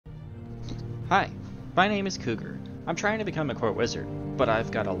Hi, my name is Cougar. I'm trying to become a court wizard, but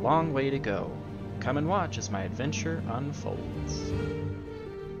I've got a long way to go. Come and watch as my adventure unfolds.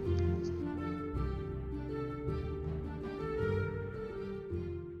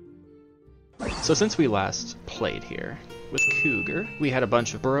 So since we last played here with Cougar, we had a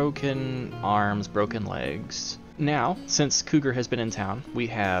bunch of broken arms, broken legs. Now, since Cougar has been in town, we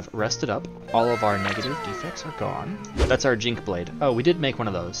have rested up. All of our negative defects are gone. That's our Jink Blade. Oh, we did make one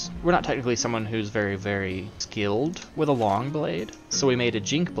of those. We're not technically someone who's very skilled with a long blade, so we made a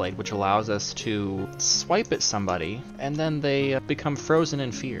Jink Blade, which allows us to swipe at somebody, and then they become frozen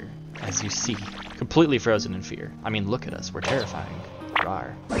in fear. As you see, completely frozen in fear. I mean, look at us, we're terrifying.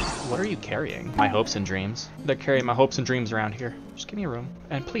 Rawr. What are you carrying? My hopes and dreams. They're carrying my hopes and dreams around here. Just give me a room.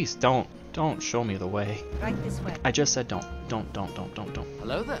 And please don't show me the way. Right this way. I just said don't.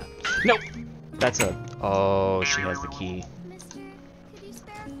 Hello there. Nope. That's a... Oh, she has the key.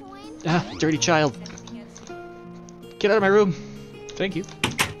 Ah, dirty child. Get out of my room. Thank you.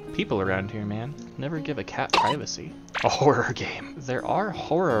 People around here, man. Never give a cat privacy. A horror game. There are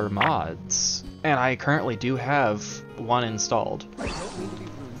horror mods, and I currently do have one installed. I don't mean to be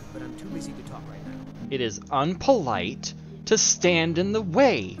rude, but I'm too busy to talk right now. It is unpolite to stand in the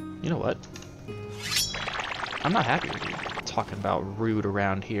way. You know what? I'm not happy with you. Talking about rude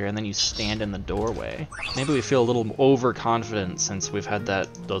around here, and then you stand in the doorway. Maybe we feel a little overconfident since we've had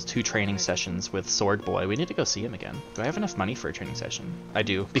those 2 training sessions with Sword Boy. We need to go see him again. Do I have enough money for a training session? I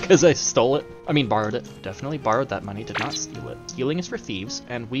do, because I stole it. I mean, borrowed it. Definitely borrowed that money, did not steal it. Stealing is for thieves,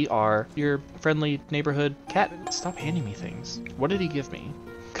 and we are your friendly neighborhood cat. Stop handing me things. What did he give me?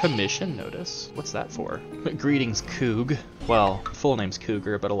 Commission notice? What's that for? Greetings, Coog. Well, full name's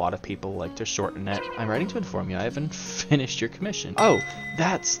Cougar, but a lot of people like to shorten it. I'm writing to inform you I haven't finished your commission. Oh,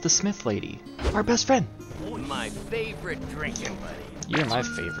 that's the Smith lady. Our best friend. My favorite drinking buddy. You're my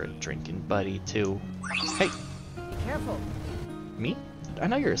favorite drinking buddy, too. Hey. Be careful. Me? I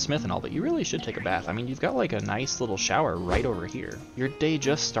know you're a smith and all, but you really should take a bath. I mean, you've got like a nice little shower right over here. Your day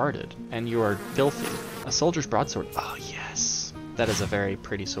just started, and you are filthy. A soldier's broadsword. Oh, yes. That is a very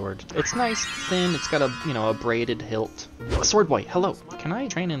pretty sword. It's nice, thin, it's got a, a braided hilt. Oh, sword boy, hello. Can I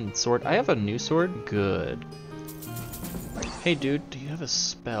train in sword? I have a new sword? Good. Hey dude, do you have a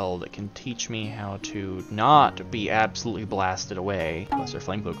spell that can teach me how to not be absolutely blasted away? Lesser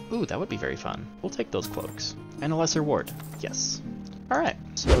flame cloak. Ooh, that would be very fun. We'll take those cloaks. And a lesser ward. Yes. Alright,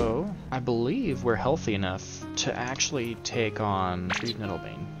 so I believe we're healthy enough to actually take on Freed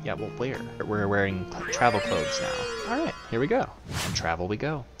Nettlebane. Yeah, well, where? We're wearing travel clothes now. Alright, here we go. And travel we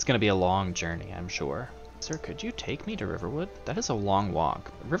go. It's gonna be a long journey, I'm sure. Sir, could you take me to Riverwood? That is a long walk.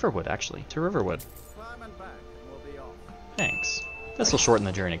 Riverwood, actually. To Riverwood. Climb and back, and we'll be off. Thanks. This will shorten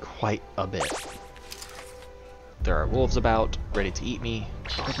the journey quite a bit. There are wolves about, ready to eat me.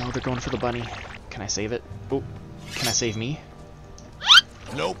 Oh no, they're going for the bunny. Can I save it? Oh, can I save me?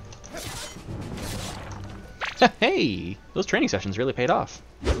 Nope. Hey! Those training sessions really paid off.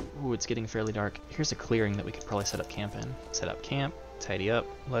 Ooh, it's getting fairly dark. Here's a clearing that we could probably set up camp in. Set up camp, tidy up.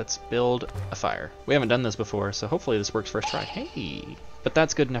 Let's build a fire. We haven't done this before, so hopefully this works first try. Hey! But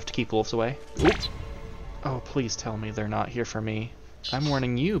that's good enough to keep wolves away. Oop. Oh, please tell me they're not here for me. I'm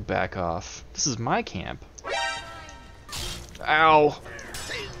warning you, back off. This is my camp. Ow!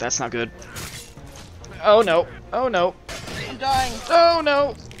 That's not good. Oh no! Oh no! I'm dying. Oh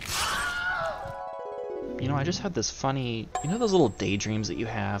no! You know, I just had this funny, those little daydreams that you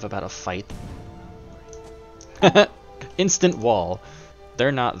have about a fight? Instant wall.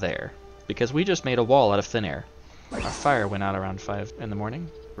 They're not there, because we just made a wall out of thin air. Our fire went out around 5 in the morning.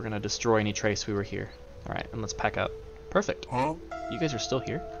 We're gonna destroy any trace we were here. Alright, and let's pack up. Perfect. Huh? You guys are still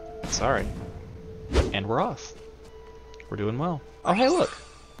here? Sorry. And we're off. We're doing well. Oh, hey, look!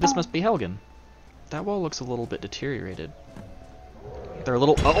 This must be Helgen. That wall looks a little bit deteriorated. They're a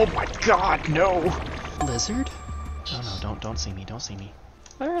little... Oh my god, no! Lizard? Oh no, don't see me, don't see me.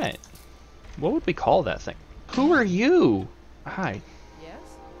 Alright. What would we call that thing? Who are you? Hi. Yes?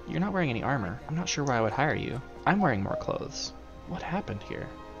 You're not wearing any armor. I'm not sure why I would hire you. I'm wearing more clothes. What happened here?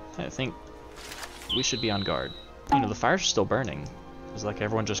 I think we should be on guard. The fire's still burning. It's like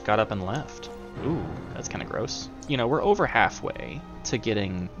everyone just got up and left. Ooh, that's kind of gross. We're over halfway to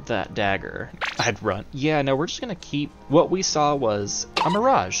getting that dagger. I'd run. Yeah, no, we're just gonna keep... What we saw was a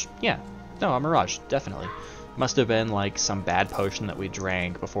mirage. Yeah, no, a mirage, definitely. Must have been like some bad potion that we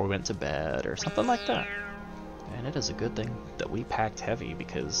drank before we went to bed or something like that. And it is a good thing that we packed heavy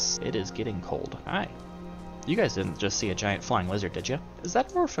because it is getting cold. Hi. You guys didn't just see a giant flying lizard, did you? Is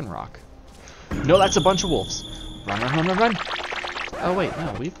that Orphan Rock? No, that's a bunch of wolves. Run, run, run, run, run. Oh wait,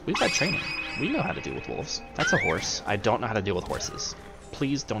 no, we've had training. We know how to deal with wolves. That's a horse. I don't know how to deal with horses.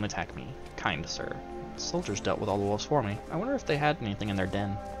 Please don't attack me, kind sir. Soldiers dealt with all the wolves for me. I wonder if they had anything in their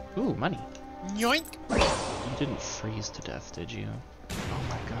den. Ooh, money. Yoink! You didn't freeze to death, did you? Oh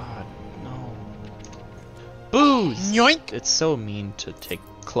my god, no. Booze! Yoink! It's so mean to take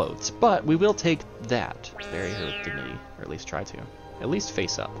clothes, but we will take that. Bury her with dignity, or at least try to. At least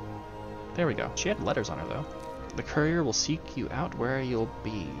face up. There we go. She had letters on her, though. The courier will seek you out where you'll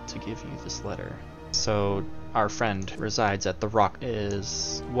be to give you this letter. So, our friend resides at the rock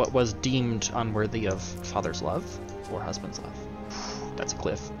is what was deemed unworthy of father's love, or husband's love. That's a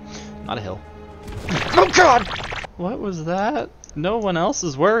cliff, not a hill. Oh god! What was that? No one else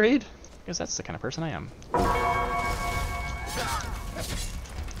is worried. Because that's the kind of person I am.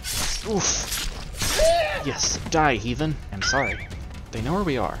 Oof. Yes, die, heathen. I'm sorry. They know where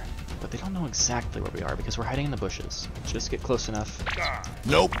we are, but they don't know exactly where we are because we're hiding in the bushes. Just get close enough.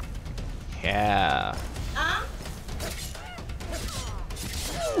 Nope. Yeah.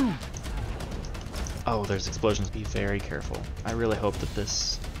 Oh, there's explosions. Be very careful. I really hope that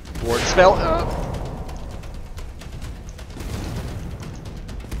this ward spell.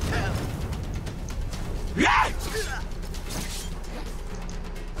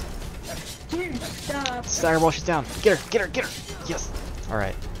 Stagger while she's down. Get her, get her, get her. Yes. All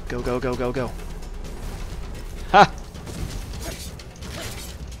right. Go, go, go, go, go. Ha!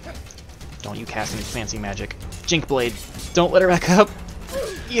 Don't you cast any fancy magic. Jink Blade. Don't let her back up.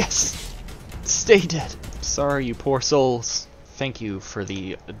 Yes. Stay dead. Sorry, you poor souls. Thank you for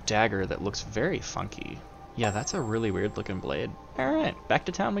the dagger that looks very funky. Yeah, that's a really weird looking blade. Alright, back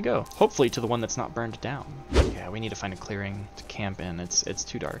to town we go. Hopefully to the one that's not burned down. Yeah, we need to find a clearing to camp in. It's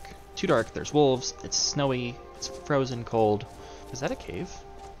too dark. Too dark, there's wolves, it's snowy, it's frozen cold. Is that a cave?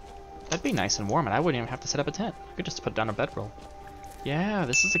 That'd be nice and warm and I wouldn't even have to set up a tent. I could just put down a bedroll. Yeah,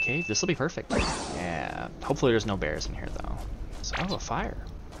 this is a cave. This'll be perfect. Yeah, hopefully there's no bears in here though. So, oh, a fire.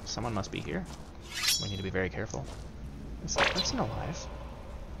 Someone must be here. We need to be very careful. Is that person alive?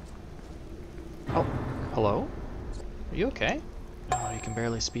 Oh, hello? Are you okay? Oh, he can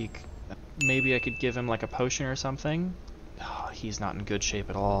barely speak. Maybe I could give him like a potion or something? Oh, he's not in good shape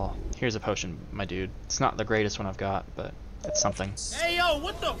at all. Here's a potion, my dude. It's not the greatest one I've got, but it's something. Hey yo,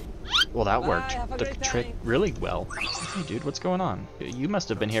 what the? Well, that worked. Have a The great trick day. really well. Hey, dude, what's going on? You must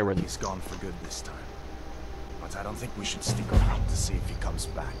have been here with. He's gone for good this time. But I don't think we should stick around to see if he comes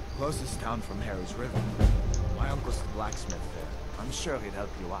back. Closest town from here is River. My uncle's the blacksmith there. I'm sure he'd help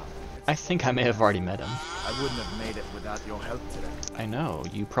you out. I think I may have already met him. I wouldn't have made it without your help today. I know.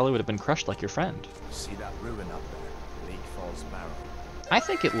 You probably would have been crushed like your friend. See that ruin up there? League Falls Barrow. I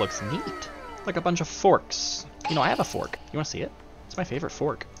think it looks neat. Like a bunch of forks. You know, I have a fork. You want to see it? It's my favorite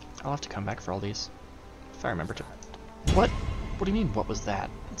fork. I'll have to come back for all these. If I remember to. What? What do you mean, what was that?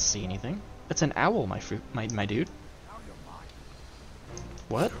 I didn't see anything. It's an owl, my dude.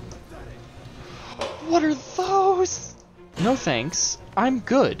 What? What are those? No thanks. I'm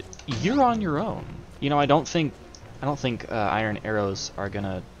good. You're on your own. You know, I don't think iron arrows are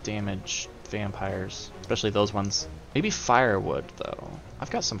gonna damage vampires, especially those ones. Maybe firewood though. I've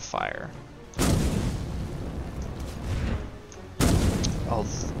got some fire. Oh,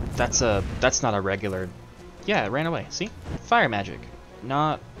 that's not a regular. Yeah, it ran away. See? Fire magic,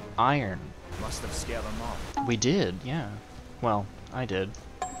 not iron. Must have scared them off. We did, yeah. Well, I did.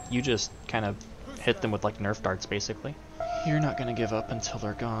 You just kind of hit them with like Nerf darts, basically. You're not gonna give up until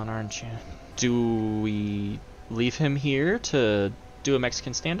they're gone, aren't you? Do we leave him here to do a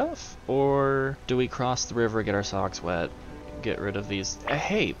Mexican standoff? Or do we cross the river, get our socks wet, get rid of these?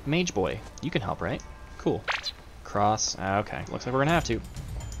 Hey, mage boy, you can help, right? Cool. Cross. Okay, looks like we're gonna have to.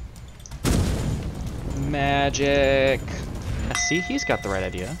 Magic. See, he's got the right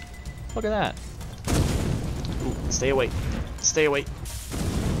idea. Look at that. Ooh, stay away. Stay away.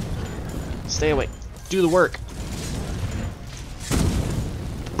 Stay away. Do the work.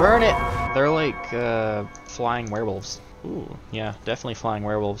 Burn it! They're like, flying werewolves. Ooh, yeah, definitely flying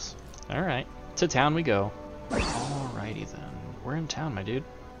werewolves. Alright, to town we go. Alrighty then. We're in town, my dude.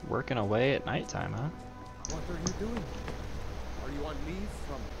 Working away at nighttime, huh? What are you doing? Are you on leave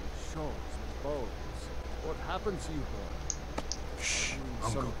from shows with bows? What happened to you, boy? Shh,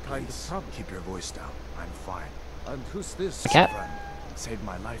 Some Uncle, kind of please. trouble. Keep your voice down. I'm fine. And who's this? Cat. Friend. Saved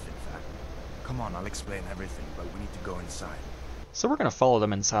my life, in fact. Come on, I'll explain everything, but we need to go inside. So we're gonna follow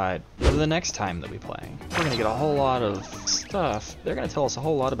them inside for the next time that we play. We're gonna get a whole lot of stuff. They're gonna tell us a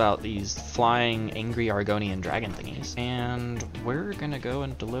whole lot about these flying, angry Argonian dragon thingies. And we're gonna go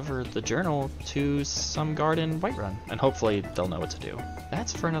and deliver the journal to some guard in Whiterun. And hopefully they'll know what to do.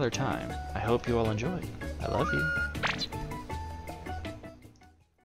 That's for another time. I hope you all enjoyed. I love you.